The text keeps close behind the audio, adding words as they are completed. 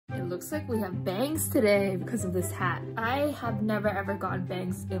looks like we have bangs today because of this hat. I have never ever gotten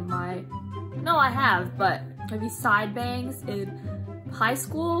bangs in my... No, I have, but maybe side bangs in high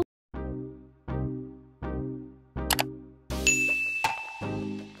school.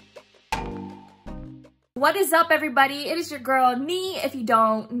 What is up, everybody? It is your girl, Nee, if you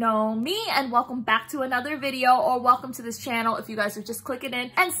don't know me, and welcome back to another video, or welcome to this channel if you guys are just clicking in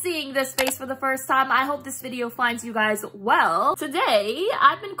and seeing this face for the first time. I hope this video finds you guys well. Today,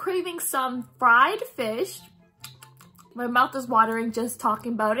 I've been craving some fried fish. My mouth is watering just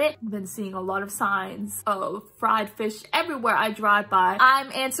talking about it. I've been seeing a lot of signs of fried fish everywhere I drive by. I'm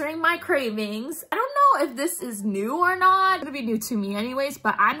answering my cravings. I don't know if this is new or not. It's gonna be new to me anyways,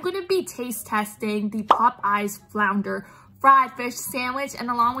 but I'm gonna be taste testing the Popeyes Flounder fried fish sandwich, and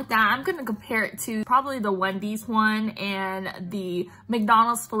along with that, I'm gonna compare it to probably the Wendy's one and the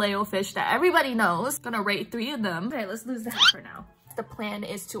McDonald's Filet-O-Fish that everybody knows. I'm gonna rate 3 of them. Okay, let's lose the hat for now. The plan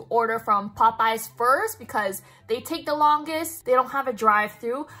is to order from Popeyes first because they take the longest. They don't have a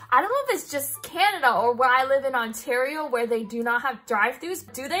drive-thru. I don't know if it's just Canada or where I live in Ontario where they do not have drive-thrus.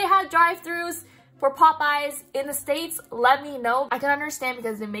 Do they have drive-thrus for Popeyes in the States? Let me know. I can understand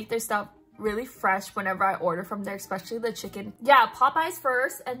because they make their stuff really fresh whenever I order from there, especially the chicken. Yeah, Popeyes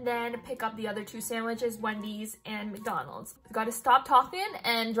first, and then pick up the other 2 sandwiches, Wendy's and McDonald's. I gotta stop talking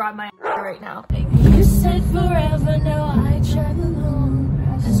and drive my right now. You said forever, now I travel along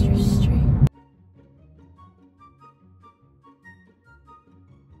Pastor Street.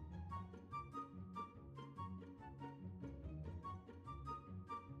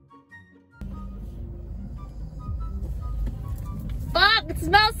 Fuck, it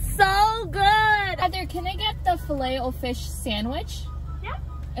smells so good! Heather, can I get the Filet-O-Fish sandwich? Yeah.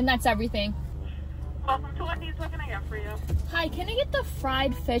 And that's everything. Welcome to Wendy's. What can I get for you? Hi, can I get the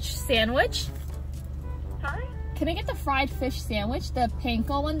fried fish sandwich? Sorry? Can I get the fried fish sandwich, the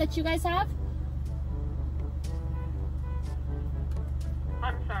panko one that you guys have?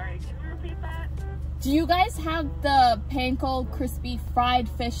 I'm sorry, can you repeat that? Do you guys have the panko crispy fried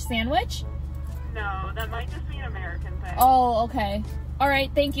fish sandwich? No, that might just be an American thing. Oh, okay. All right,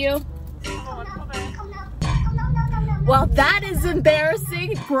 thank you. Have a wonderful day. Well, that is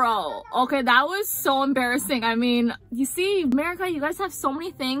embarrassing, bro. Okay, that was so embarrassing. I mean, you see, America, you guys have so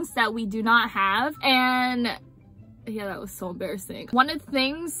many things that we do not have, and yeah, that was so embarrassing. One of the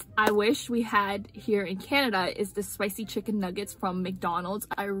things I wish we had here in Canada is the spicy chicken nuggets from McDonald's.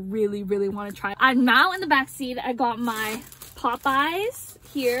 I really, really want to try. I'm now in the back seat. I got my Popeyes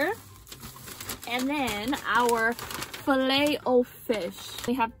here, and then our Filet-O-Fish.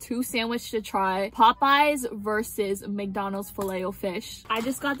 We have 2 sandwiches to try. Popeyes versus McDonald's Filet-O-Fish. I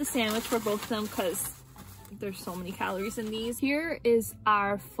just got the sandwich for both of them because there's so many calories in these. Here is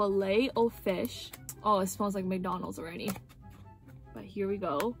our Filet-O-Fish. Oh, it smells like McDonald's already. But here we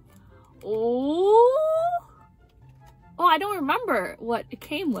go. Oh, I don't remember what it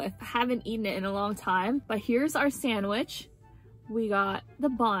came with. I haven't eaten it in a long time. But here's our sandwich. We got the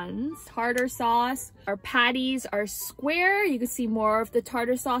buns, tartar sauce. Our patties are square. You can see more of the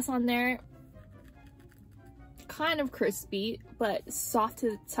tartar sauce on there. Kind of crispy, but soft to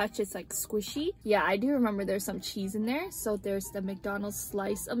the touch. It's like squishy. Yeah, I do remember there's some cheese in there. So there's the McDonald's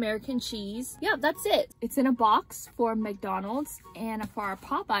sliced American cheese. Yeah, that's it. It's in a box for McDonald's, and for our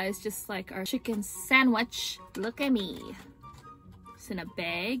Popeyes, just like our chicken sandwich. Look at me. In a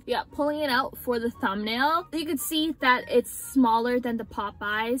bag. Yeah, pulling it out for the thumbnail. You can see that it's smaller than the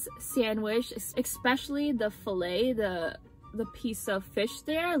Popeyes sandwich, especially the fillet, the piece of fish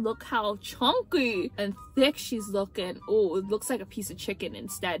there. Look how chunky and thick she's looking. Oh, it looks like a piece of chicken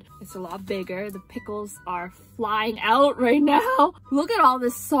instead. It's a lot bigger. The pickles are flying out right now. Look at all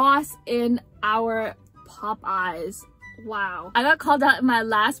the sauce in our Popeyes. Wow. I got called out in my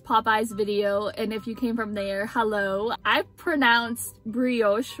last Popeyes video, and if you came from there, hello. I pronounced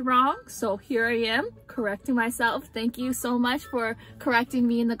brioche wrong, so here I am correcting myself. Thank you so much for correcting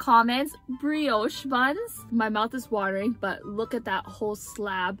me in the comments. Brioche buns. My mouth is watering, but look at that whole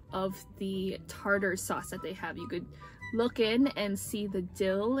slab of the tartar sauce that they have. You could look in and see the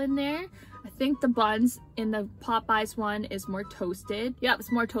dill in there. I think the buns in the Popeyes one is more toasted. Yep,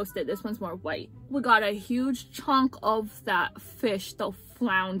 it's more toasted. This one's more white. We got a huge chunk of that fish, the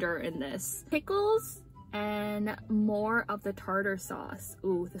flounder, in this. Pickles and more of the tartar sauce.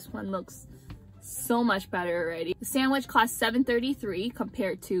 Ooh, this one looks so much better already. The sandwich cost $7.33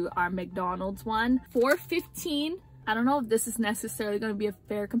 compared to our McDonald's one, $4.15. I don't know if this is necessarily going to be a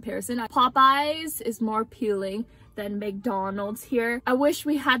fair comparison. Popeyes is more appealing than McDonald's here. I wish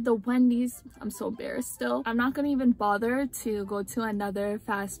we had the Wendy's. I'm so embarrassed still. I'm not gonna even bother to go to another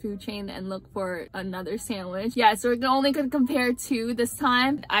fast food chain and look for another sandwich. Yeah, so we're only gonna compare two this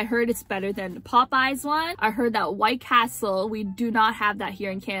time. I heard it's better than the Popeyes one. I heard that White Castle, we do not have that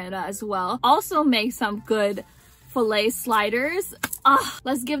here in Canada as well, also makes some good filet sliders.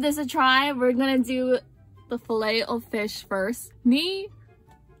 Let's give this a try. We're gonna do the filet of fish first.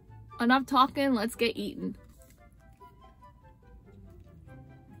 Enough talking, let's get eating.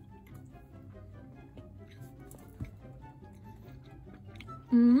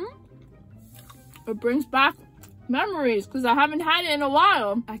 It brings back memories because I haven't had it in a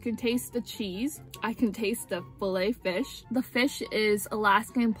while. I can taste the cheese. I can taste the filet fish. The fish is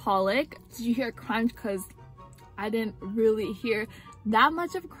Alaskan pollock. Did you hear crunch? Because I didn't really hear that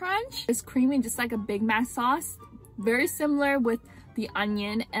much of crunch. It's creamy, just like a Big Mac sauce. Very similar with the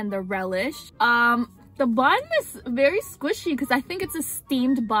onion and the relish. The bun is very squishy because I think it's a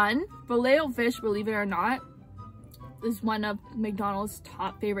steamed bun. Filet o fish, believe it or not, is one of McDonald's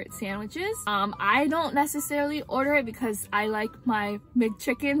top favorite sandwiches. I don't necessarily order it because I like my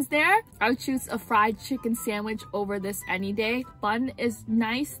McChickens there. I would choose a fried chicken sandwich over this any day. Bun is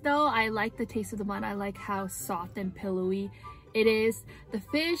nice though. I like the taste of the bun. I like how soft and pillowy it is. The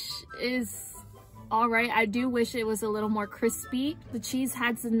fish is all right. I do wish it was a little more crispy. The cheese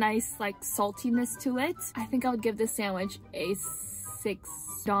has a nice like saltiness to it. I think I would give this sandwich a 6.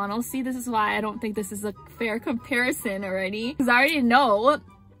 McDonald's. See, this is why I don't think this is a fair comparison already, because I already know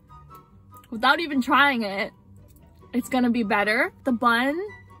without even trying it, it's gonna be better. The bun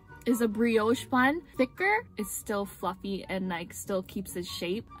is a brioche bun, thicker. It's still fluffy and like still keeps its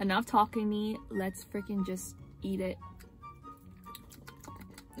shape. Enough talking me, let's freaking just eat it.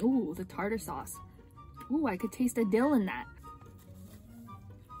 Ooh, the tartar sauce. Ooh, I could taste the dill in that.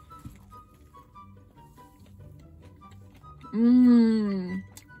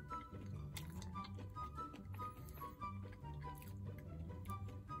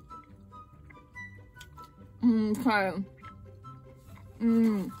 Okay.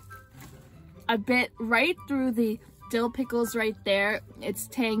 I bit right through the dill pickles right there. It's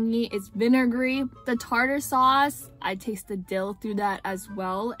tangy, it's vinegary. The tartar sauce, I taste the dill through that as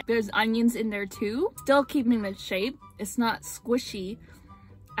well. There's onions in there too. Still keeping the shape. It's not squishy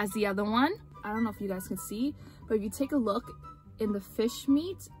as the other one. I don't know if you guys can see, but if you take a look in the fish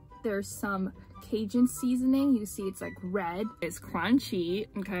meat, there's some Cajun seasoning. You see it's like red. It's crunchy,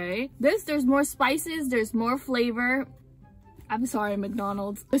 okay? There's more spices, there's more flavor. I'm sorry,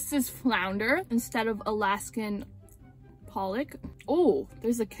 McDonald's. This is flounder instead of Alaskan pollock. Oh,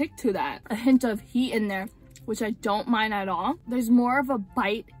 there's a kick to that. A hint of heat in there, which I don't mind at all. There's more of a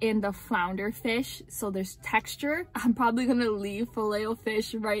bite in the flounder fish, so there's texture. I'm probably gonna leave filet o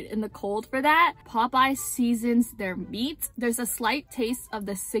fish right in the cold for that. Popeyes seasons their meat. There's a slight taste of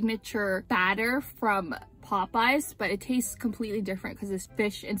the signature batter from Popeyes, but it tastes completely different because it's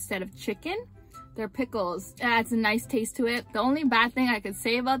fish instead of chicken. Their pickles adds a nice taste to it. The only bad thing I could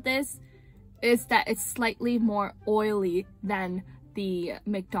say about this is that it's slightly more oily than the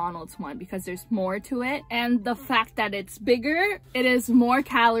McDonald's one because there's more to it, and the fact that it's bigger, it is more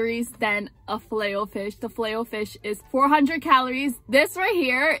calories than a filet o fish. The filet o fish is 400 calories. This right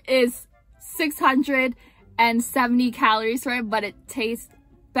here is 670 calories, right? But it tastes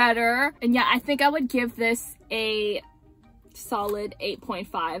better. And yeah, I think I would give this a solid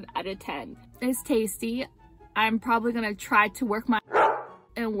 8.5 out of 10. It's tasty. I'm probably gonna try to work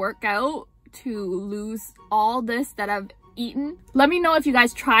out to lose all this that I've eaten. Let me know if you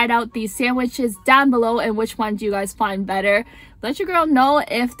guys tried out these sandwiches down below and which one do you guys find better. Let your girl know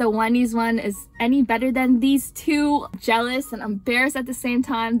if the Wendy's one is any better than these two. I'm jealous and embarrassed at the same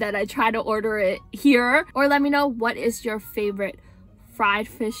time that I try to order it here. Or let me know what is your favorite fried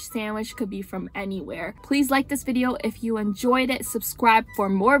fish sandwich. Could be from anywhere. Please like this video if you enjoyed it. Subscribe for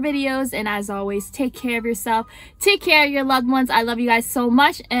more videos, and as always, take care of yourself, take care of your loved ones. I love you guys so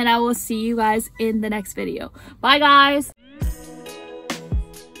much, and I will see you guys in the next video. Bye guys.